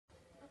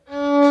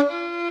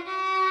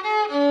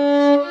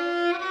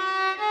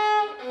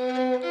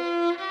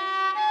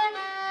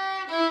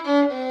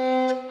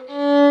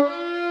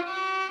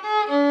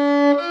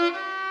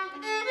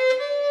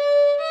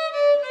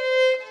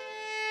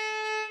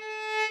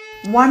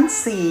One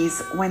sees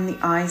when the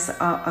eyes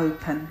are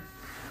open.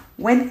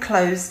 When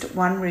closed,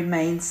 one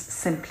remains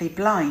simply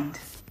blind.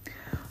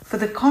 For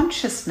the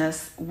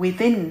consciousness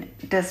within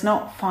does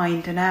not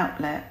find an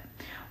outlet.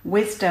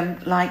 Wisdom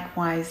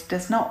likewise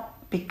does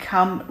not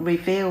become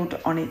revealed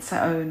on its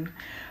own,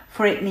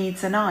 for it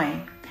needs an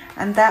eye,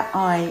 and that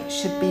eye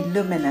should be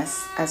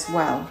luminous as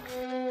well.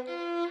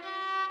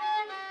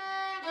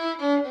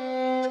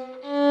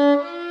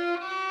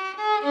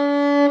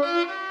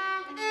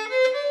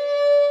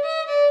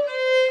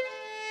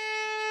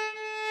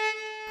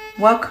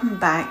 Welcome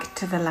back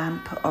to the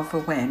Lamp of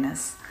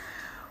Awareness.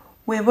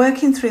 We're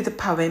working through the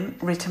poem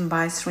written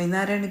by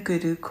Srinarayana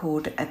Guru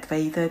called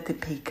Advaita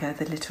Deepika,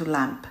 the Little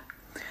Lamp.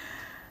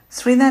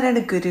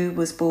 Srinarayana Guru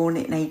was born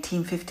in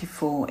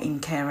 1854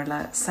 in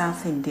Kerala,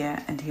 South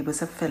India, and he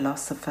was a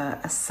philosopher,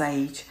 a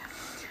sage.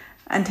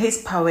 And his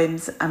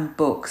poems and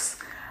books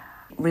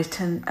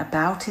written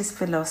about his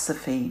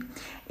philosophy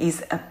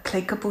is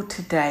applicable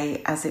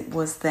today as it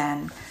was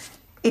then.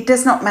 It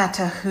does not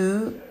matter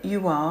who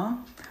you are,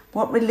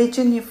 what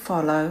religion you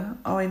follow,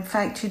 or in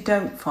fact you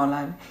don't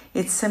follow.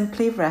 It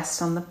simply rests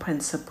on the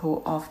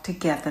principle of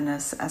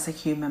togetherness as a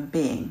human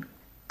being.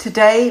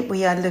 Today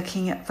we are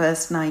looking at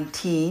verse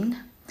 19,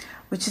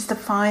 which is the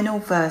final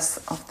verse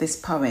of this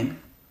poem.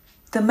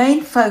 The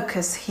main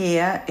focus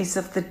here is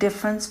of the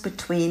difference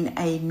between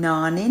a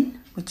Jnanin,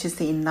 which is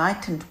the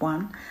enlightened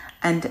one,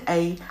 and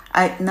a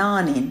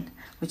Ajnanin,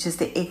 which is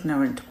the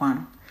ignorant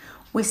one.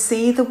 We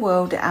see the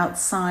world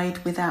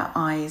outside with our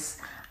eyes,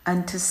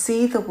 and to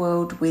see the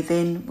world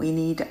within, we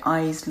need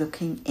eyes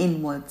looking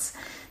inwards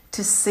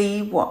to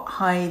see what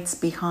hides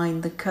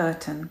behind the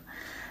curtain.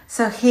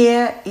 So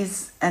here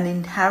is an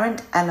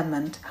inherent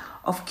element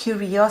of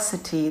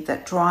curiosity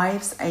that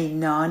drives a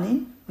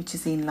Jnanin, which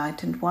is the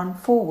enlightened one,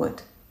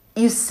 forward.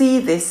 You see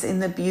this in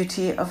the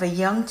beauty of a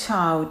young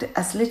child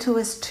as little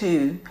as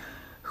 2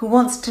 who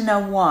wants to know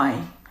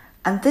why.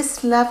 And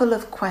this level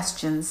of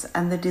questions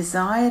and the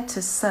desire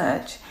to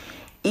search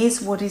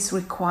is what is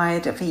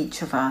required of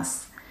each of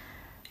us.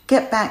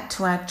 Get back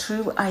to our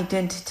true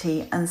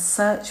identity and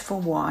search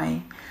for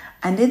why.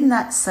 And in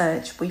that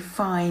search, we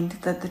find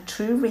that the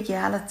true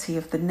reality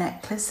of the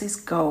necklace is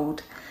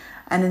gold.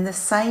 And in the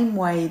same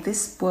way,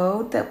 this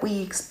world that we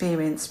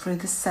experience through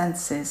the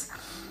senses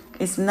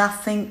is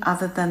nothing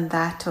other than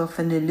that of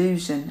an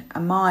illusion, a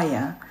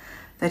maya,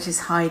 that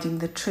is hiding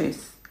the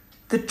truth.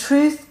 The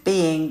truth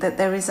being that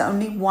there is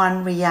only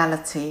one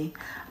reality,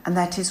 and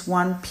that is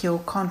one pure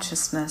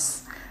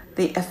consciousness,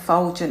 the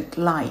effulgent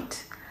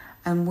light.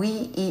 And we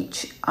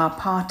each are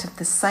part of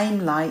the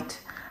same light,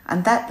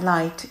 and that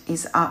light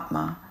is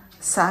Atma,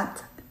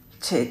 Sat,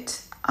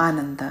 Chit,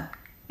 Ananda.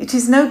 It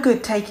is no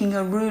good taking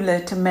a ruler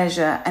to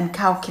measure and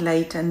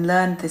calculate and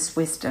learn this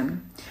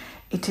wisdom.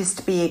 It is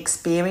to be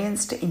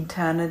experienced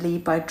internally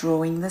by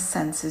drawing the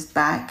senses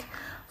back,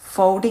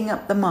 folding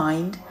up the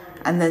mind,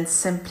 and then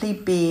simply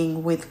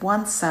being with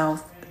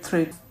oneself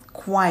through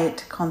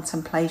quiet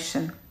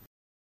contemplation.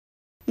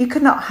 You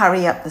cannot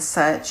hurry up the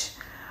search,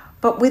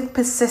 but with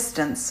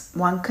persistence,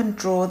 one can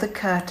draw the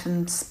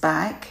curtains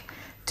back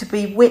to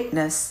be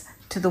witness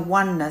to the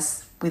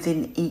oneness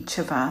within each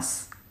of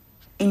us.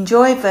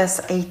 Enjoy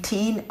verse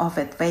 18 of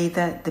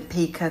Advaita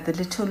Deepika, the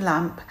Little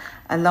Lamp,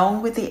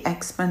 along with the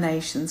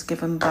explanations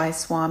given by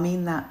Swami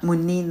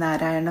Muni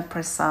Narayana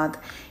Prasad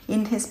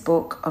in his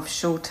book of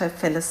shorter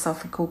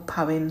philosophical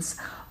poems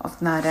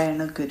of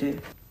Narayana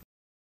Guru.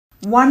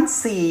 One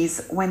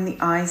sees when the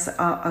eyes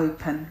are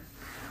open.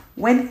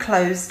 When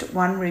closed,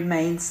 one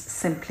remains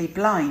simply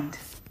blind.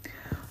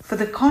 For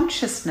the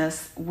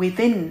consciousness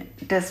within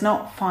does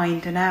not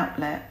find an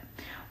outlet.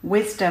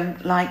 Wisdom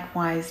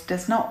likewise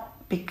does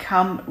not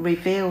become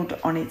revealed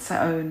on its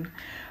own,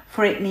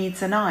 for it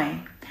needs an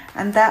eye,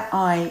 and that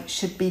eye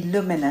should be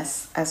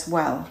luminous as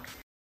well.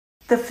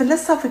 The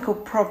philosophical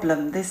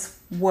problem this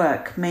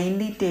work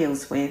mainly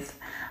deals with,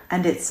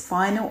 and its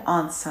final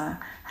answer,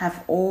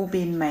 have all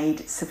been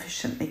made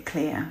sufficiently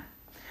clear.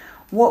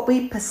 What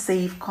we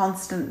perceive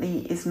constantly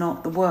is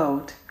not the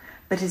world,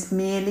 but is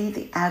merely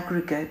the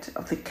aggregate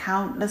of the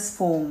countless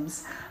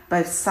forms,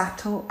 both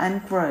subtle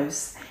and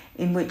gross,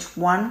 in which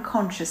one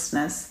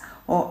consciousness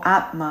or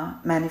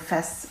Atma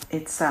manifests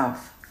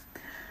itself.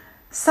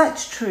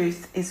 Such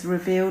truth is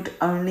revealed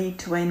only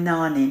to a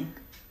Jnanin.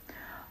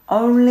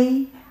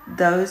 Only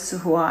those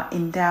who are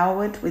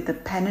endowed with a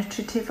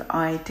penetrative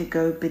eye to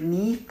go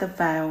beneath the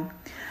veil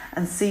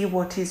and see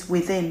what is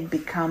within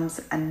becomes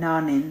a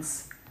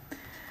Jnanin's.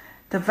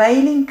 The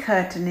veiling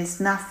curtain is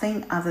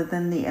nothing other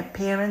than the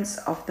appearance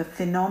of the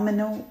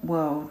phenomenal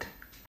world.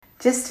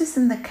 Just as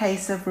in the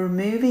case of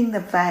removing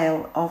the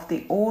veil of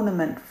the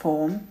ornament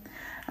form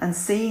and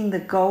seeing the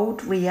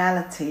gold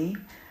reality,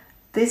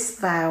 this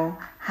veil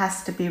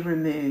has to be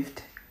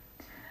removed.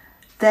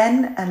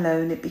 Then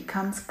alone it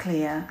becomes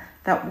clear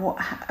that what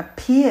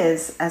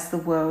appears as the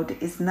world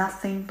is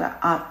nothing but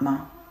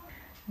Atma.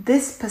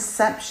 This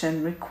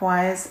perception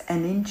requires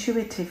an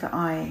intuitive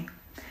eye.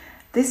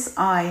 This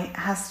eye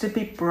has to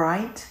be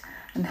bright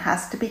and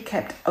has to be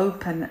kept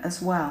open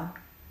as well.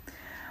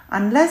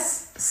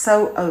 Unless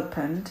so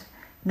opened,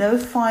 no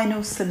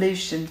final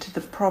solution to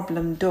the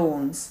problem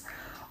dawns,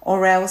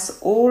 or else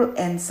all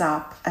ends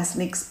up as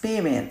an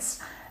experience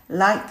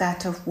like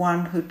that of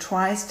one who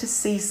tries to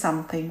see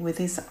something with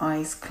his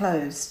eyes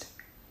closed.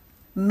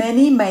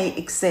 Many may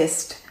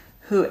exist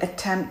who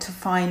attempt to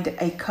find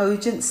a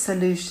cogent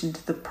solution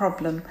to the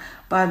problem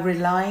by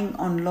relying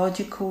on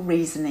logical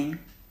reasoning.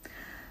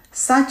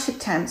 Such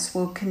attempts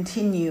will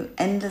continue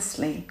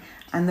endlessly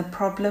and the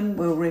problem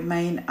will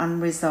remain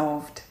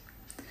unresolved.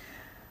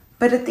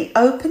 But at the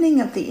opening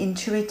of the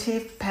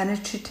intuitive,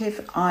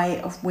 penetrative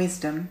eye of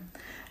wisdom,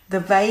 the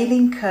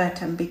veiling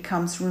curtain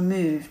becomes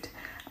removed,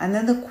 and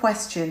then the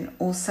question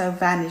also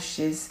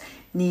vanishes,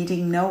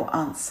 needing no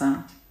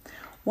answer.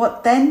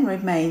 What then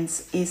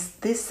remains is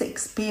this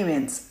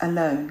experience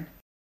alone.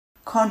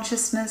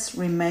 Consciousness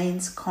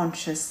remains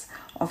conscious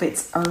of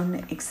its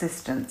own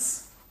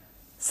existence.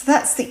 So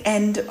that's the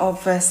end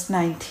of verse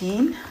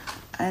 19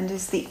 and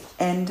is the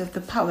end of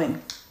the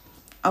poem.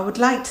 I would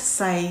like to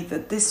say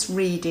that this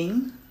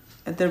reading,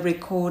 the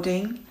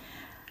recording,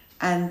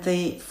 and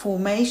the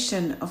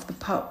formation of the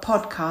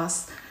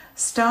podcast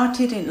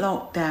started in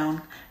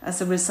lockdown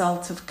as a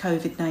result of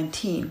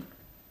COVID-19.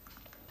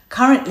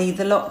 Currently,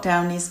 the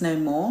lockdown is no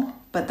more,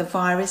 but the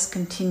virus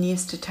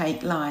continues to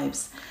take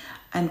lives,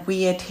 and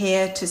we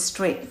adhere to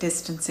strict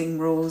distancing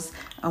rules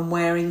and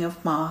wearing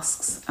of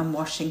masks and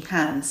washing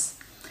hands.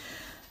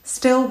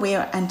 Still, we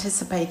are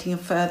anticipating a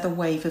further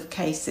wave of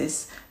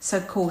cases, so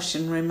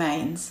caution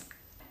remains.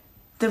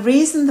 The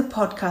reason the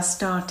podcast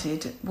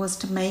started was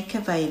to make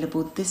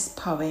available this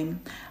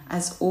poem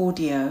as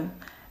audio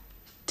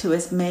to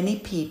as many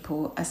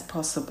people as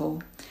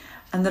possible,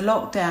 and the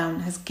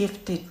lockdown has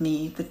gifted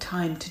me the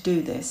time to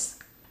do this.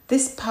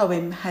 This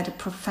poem had a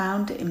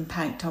profound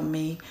impact on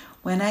me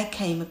when I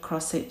came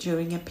across it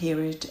during a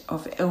period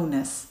of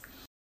illness,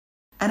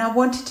 and I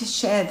wanted to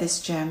share this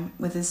gem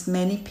with as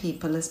many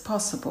people as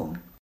possible.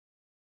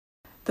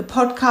 The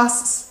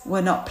podcasts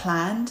were not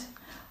planned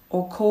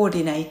or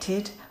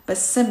coordinated, but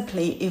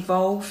simply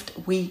evolved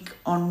week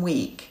on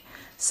week.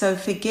 So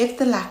forgive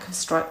the lack of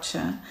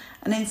structure,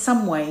 and in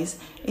some ways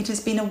it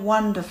has been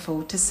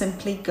wonderful to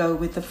simply go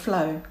with the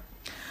flow.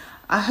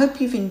 I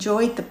hope you've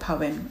enjoyed the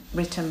poem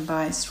written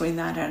by Sri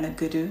Narayana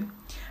Guru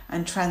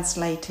and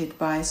translated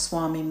by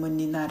Swami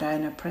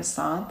Muninarayana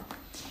Prasad.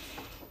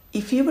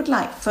 If you would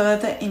like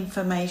further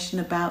information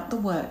about the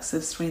works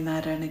of Sri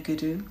Narayana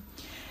Guru,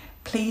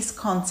 please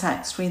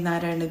contact Sri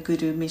Narayana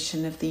Guru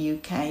Mission of the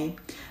UK,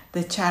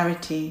 the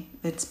charity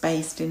that's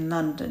based in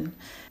London.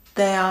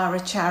 They are a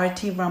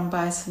charity run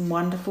by some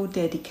wonderful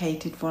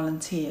dedicated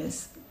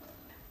volunteers.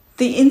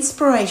 The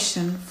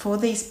inspiration for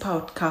these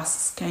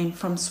podcasts came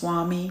from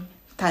Swami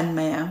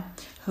Tanmaya,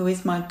 who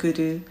is my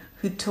guru,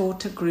 who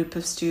taught a group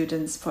of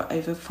students for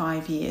over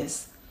 5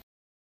 years.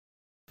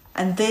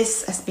 And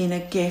this has been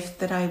a gift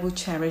that I will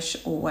cherish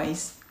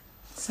always.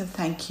 So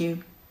thank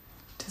you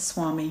to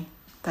Swami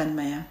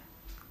Tanmaya.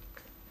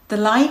 The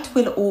light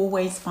will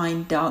always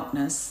find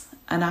darkness,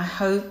 and I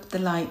hope the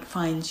light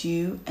finds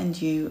you and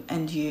you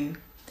and you.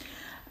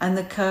 And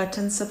the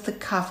curtains of the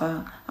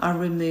cover are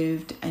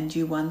removed and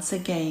you once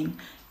again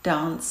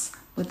dance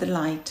with the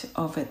light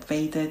of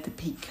Advaita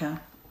Deepika.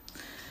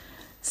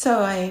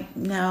 So I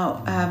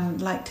now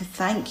like to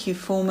thank you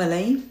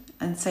formally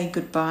and say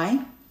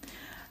goodbye.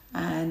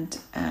 And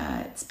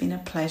it's been a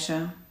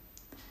pleasure.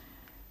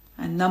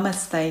 And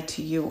namaste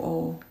to you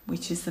all,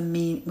 which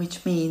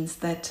means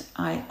that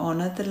I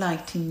honour the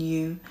light in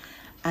you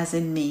as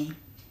in me.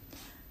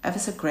 Ever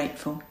so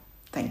grateful.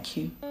 Thank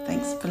you.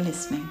 Thanks for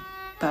listening.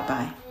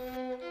 Bye-bye.